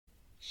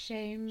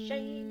Shame,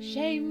 Shame,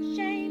 shame,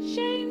 shame,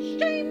 shame,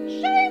 shame,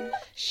 shame,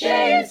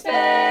 shame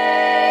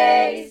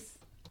space.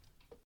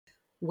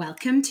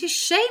 Welcome to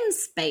Shame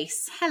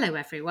Space. Hello,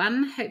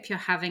 everyone. Hope you're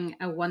having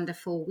a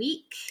wonderful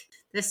week.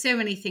 There's so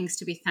many things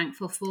to be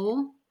thankful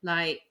for,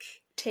 like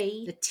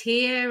Tea. the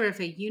tear of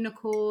a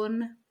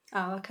unicorn,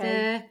 Oh, okay.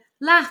 the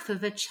laugh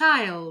of a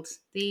child,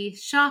 the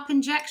sharp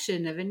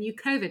injection of a new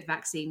COVID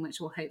vaccine, which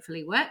will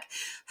hopefully work.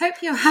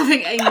 Hope you're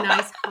having a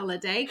nice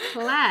holiday.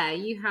 Claire,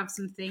 you have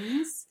some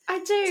things. I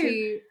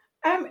do.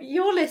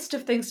 Your list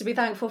of things to be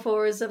thankful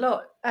for is a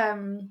lot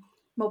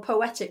more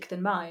poetic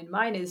than mine.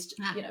 Mine is,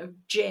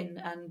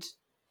 gin and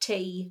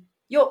tea,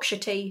 Yorkshire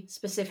tea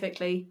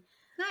specifically.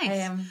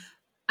 Nice.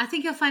 I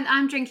think you'll find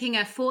I'm drinking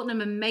a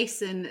Fortnum and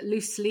Mason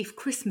loose leaf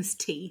Christmas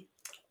tea.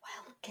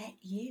 Well, get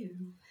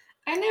you.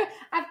 I know.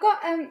 I've got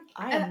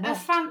a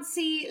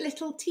fancy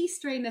little tea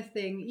strainer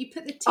thing. You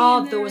put the tea in there.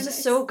 Oh, those are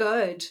so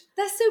good.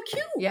 They're so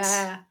cute.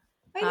 Yeah.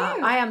 I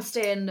know. I am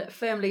staying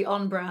firmly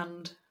on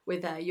brand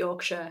with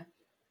Yorkshire.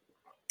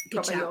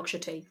 Proper Yorkshire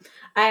tea.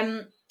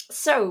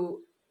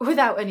 So,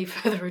 without any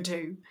further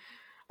ado,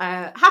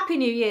 Happy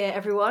New Year,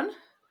 everyone.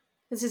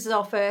 This is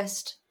our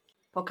first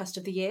podcast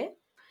of the year.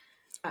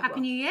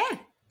 Happy New Year.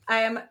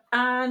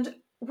 And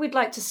we'd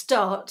like to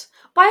start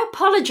by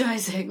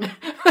apologising.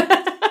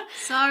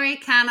 Sorry,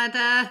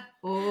 Canada.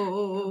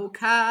 Oh,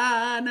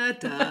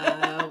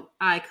 Canada.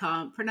 I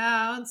can't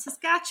pronounce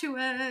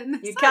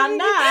Saskatchewan. You can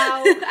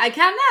now. I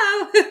can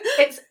now.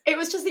 It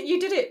was just that you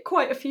did it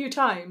quite a few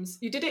times.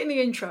 You did it in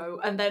the intro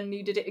and then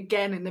you did it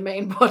again in the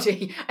main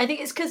body. I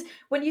think it's because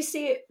when you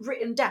see it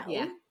written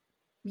down,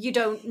 you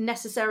don't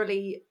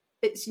necessarily,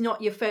 it's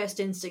not your first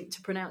instinct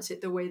to pronounce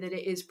it the way that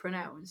it is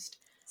pronounced.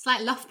 It's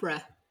like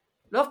Loughborough.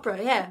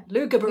 Loughborough, yeah.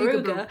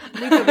 Luga-Baruga.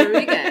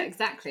 Luga-Baruga,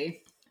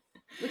 exactly.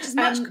 Which is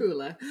much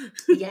cooler.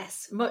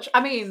 Yes, much.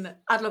 I mean,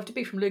 I'd love to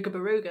be from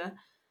Luga-Baruga.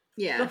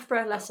 Yeah.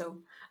 Loughborough, less so.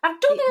 I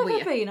don't think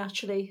I've ever been,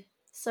 actually.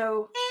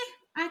 So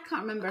I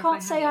can't remember. I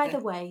can't say either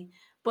way,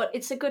 but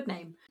it's a good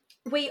name.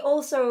 We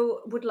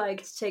also would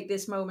like to take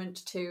this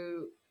moment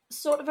to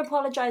sort of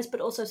apologise, but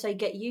also say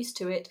get used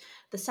to it.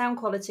 The sound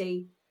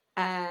quality,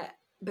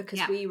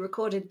 because we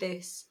recorded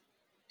this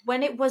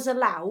when it was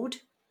allowed.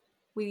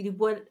 We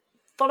were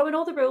following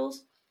all the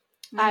rules.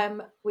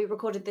 We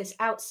recorded this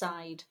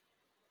outside,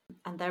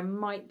 and there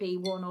might be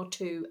 1 or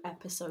 2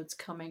 episodes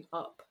coming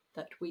up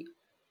that we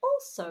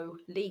also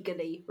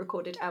legally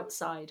recorded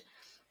outside.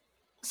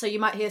 So you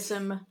might hear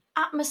some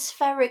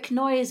atmospheric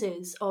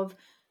noises of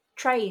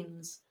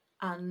trains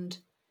and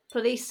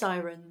police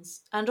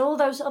sirens and all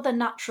those other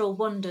natural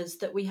wonders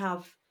that we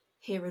have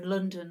here in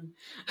London.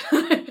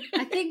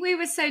 I think we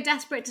were so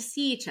desperate to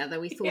see each other,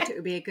 we thought it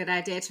would be a good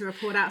idea to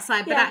record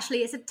outside, but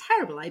actually it's a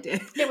terrible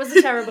idea. It was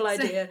a terrible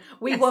idea.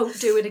 We won't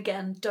do it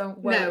again, don't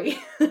worry.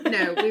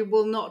 No, we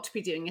will not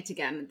be doing it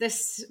again.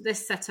 This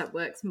setup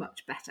works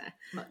much better.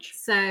 Much.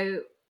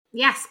 So,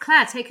 yes,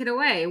 Claire, take it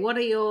away. What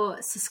are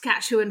your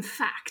Saskatchewan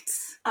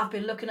facts? I've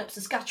been looking up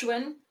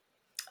Saskatchewan.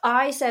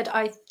 I said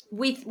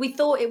we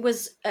thought it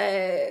was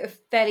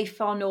fairly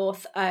far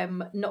north,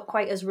 not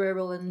quite as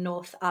rural and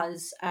north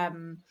as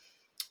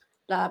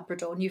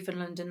Labrador,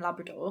 Newfoundland and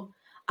Labrador.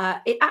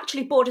 It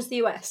actually borders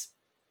the US.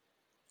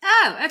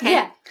 Oh, okay.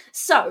 Yeah.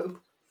 So,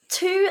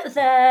 to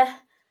the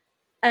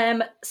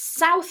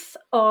south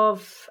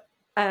of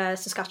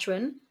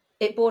Saskatchewan,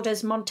 it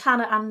borders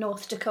Montana and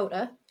North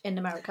Dakota in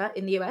America,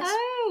 in the US.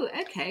 Oh,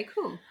 okay,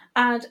 cool.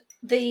 And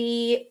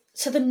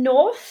to the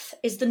north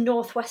is the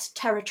Northwest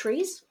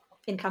Territories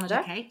in Canada.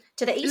 Okay.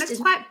 To the east is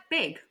quite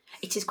big.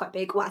 It is quite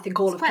big. Well, I think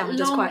all of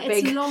Canada's quite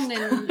big. It's long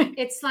and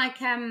it's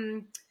like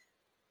a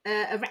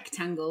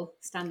rectangle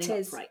standing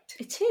upright.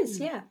 It is,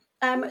 yeah.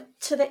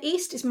 To the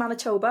east is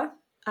Manitoba,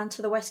 and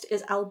to the west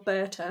is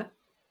Alberta.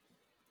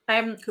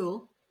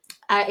 Cool.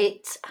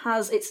 It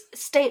has its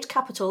state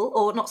capital,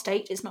 or not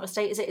state. It's not a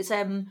state, is it? It's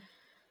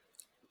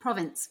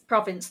province.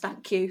 Province.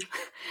 Thank you.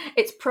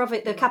 It's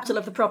the capital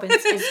of the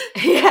province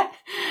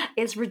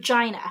is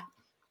Regina.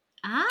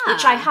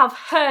 Which I have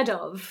heard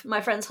of.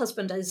 My friend's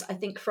husband is, I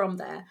think, from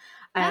there.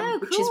 Cool.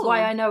 Which is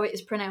why I know it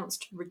is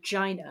pronounced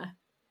Regina.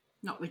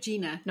 Not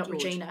Regina. Not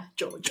George. Regina.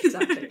 George,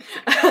 exactly.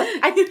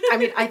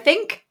 I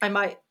think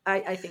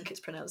it's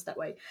pronounced that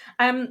way.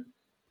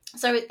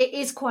 So it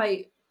is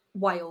quite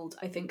wild,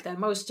 I think, there.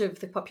 Most of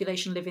the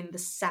population live in the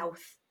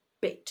south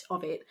bit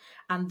of it.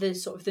 And the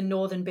sort of the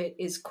northern bit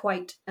is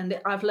quite, and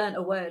I've learnt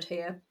a word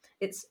here.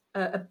 It's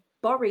a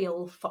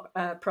boreal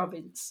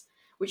province,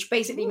 which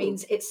basically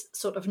means it's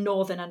sort of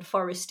northern and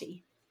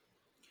foresty.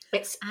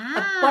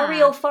 A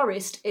boreal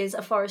forest is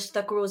a forest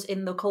that grows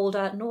in the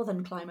colder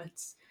northern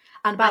climates.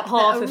 And about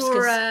half of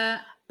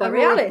Aurora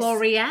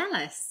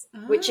Borealis.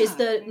 Which is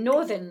the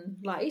northern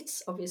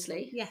lights,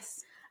 obviously.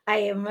 Yes.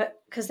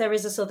 Because there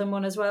is a southern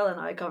one as well, and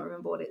I can't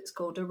remember what it's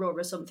called,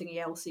 Aurora something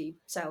else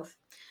south.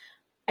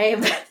 I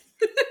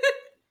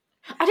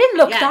didn't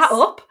look that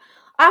up.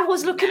 I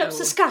was looking up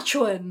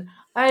Saskatchewan.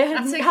 I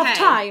didn't have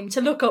time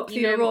to look up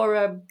the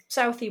Aurora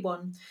Southie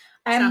one.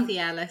 Southie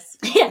Alice.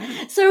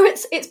 Yeah, so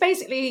it's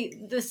basically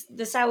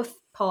the south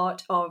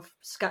part of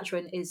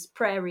Saskatchewan is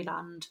prairie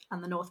land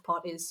and the north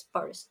part is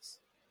forests.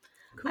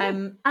 Cool.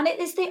 And it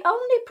is the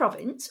only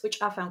province,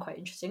 which I found quite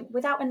interesting,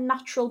 without a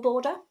natural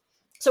border.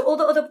 So all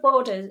the other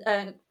borders,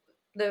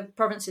 the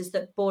provinces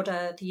that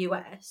border the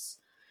US,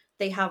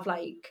 they have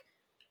like,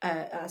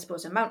 I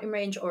suppose, a mountain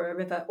range or a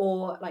river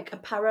or like a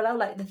parallel,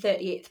 like the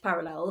 38th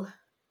parallel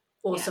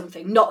or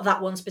something. Not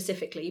that one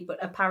specifically,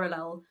 but a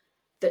parallel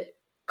that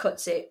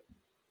cuts it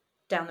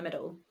down the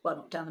middle. Well,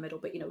 not down the middle,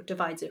 but,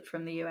 divides it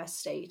from the US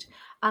state.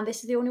 And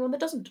this is the only one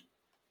that doesn't.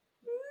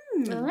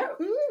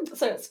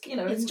 So it's,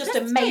 it's just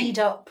a made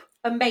up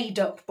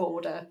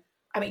border.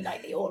 I mean,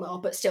 like they all are,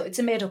 but still, it's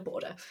a made up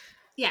border.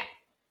 Yeah.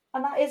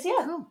 And that is,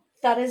 Cool.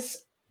 that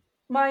is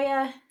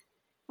my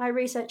my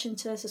research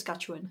into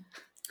Saskatchewan.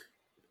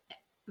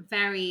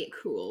 Very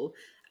cool.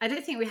 I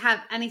don't think we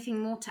have anything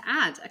more to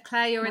add.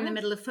 Claire, you're in the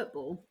middle of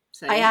football,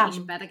 so I am. you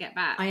should better get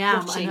back. I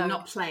am. Watching, I know.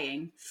 not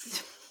playing.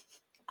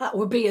 That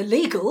would be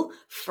illegal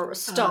for a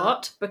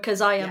start,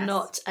 because I am yes.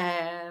 not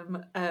a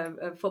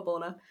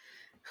footballer.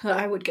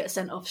 I would get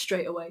sent off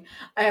straight away.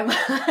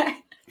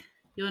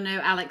 You're no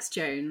Alex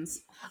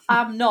Jones.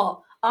 I'm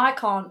not. I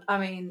can't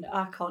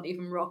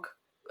even rock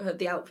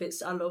the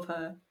outfits. I love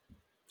her.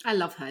 I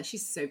love her.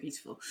 She's so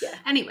beautiful. Yeah.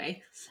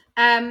 Anyway,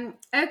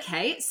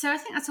 okay. So I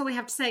think that's all we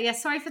have to say. Yeah,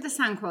 sorry for the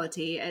sound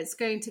quality. It's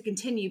going to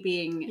continue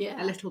being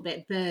a little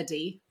bit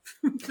birdy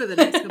for the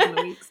next couple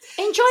of weeks.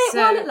 Enjoy it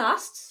while it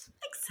lasts.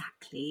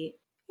 Exactly.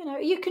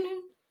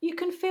 You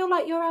can feel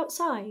like you're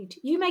outside.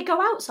 You may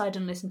go outside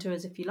and listen to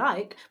us if you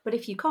like, but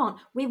if you can't,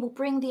 we will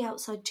bring the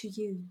outside to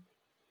you.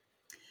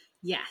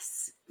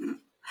 Yes.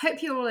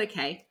 Hope you're all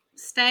okay.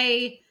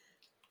 Stay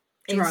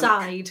drunk.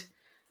 Inside.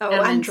 Oh,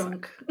 and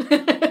drunk.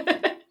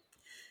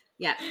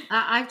 Yeah,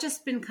 I've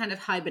just been kind of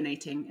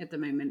hibernating at the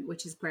moment,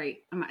 which is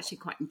great. I'm actually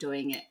quite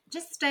enjoying it.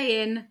 Just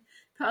stay in,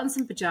 put on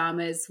some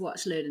pajamas,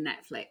 watch a load of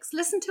Netflix,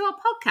 listen to our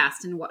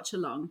podcast and watch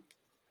along.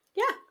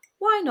 Yeah,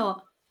 why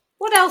not?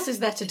 What else is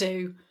there to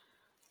do?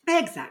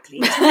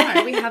 Exactly.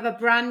 Tomorrow we have a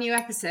brand new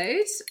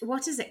episode.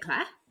 What is it,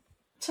 Claire?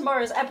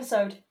 Tomorrow's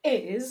episode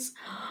is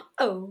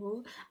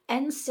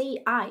NCIS.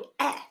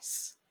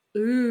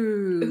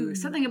 Ooh.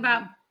 Something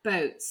about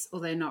boats,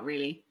 although not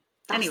really.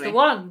 That's anyway, the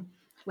one.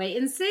 Wait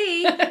and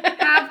see.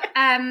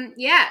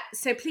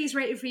 So please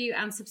rate, review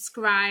and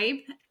subscribe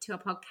to our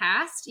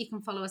podcast. You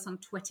can follow us on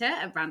Twitter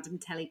at Random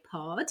Telly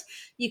Pod.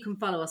 You can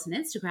follow us on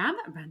Instagram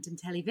at Random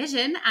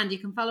Television, and you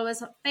can follow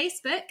us on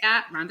Facebook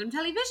at Random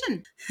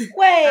Television.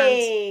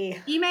 Way!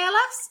 Email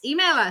us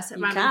at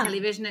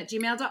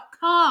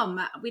randomtelevision@gmail.com.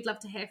 We'd love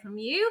to hear from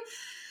you.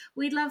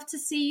 We'd love to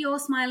see your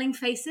smiling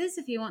faces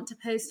if you want to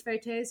post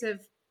photos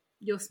of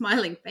your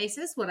smiling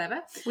faces,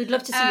 whatever. We'd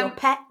love to see your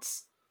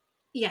pets.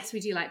 Yes, we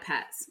do like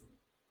pets.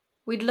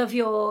 We'd love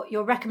your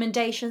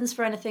recommendations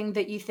for anything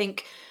that you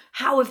think,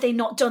 how have they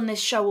not done this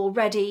show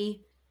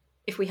already?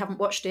 If we haven't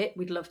watched it,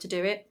 we'd love to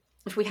do it.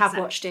 If we have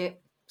watched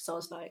it, so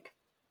it's like,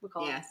 we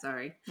can't. Yeah,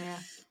 sorry. Yeah.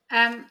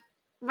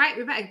 Right,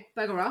 we better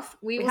bugger off.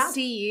 We will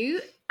see you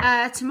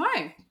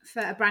tomorrow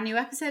for a brand new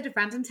episode of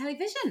Random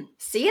Television.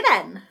 See you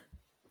then.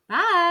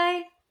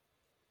 Bye.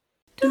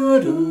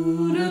 Do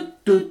do do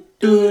do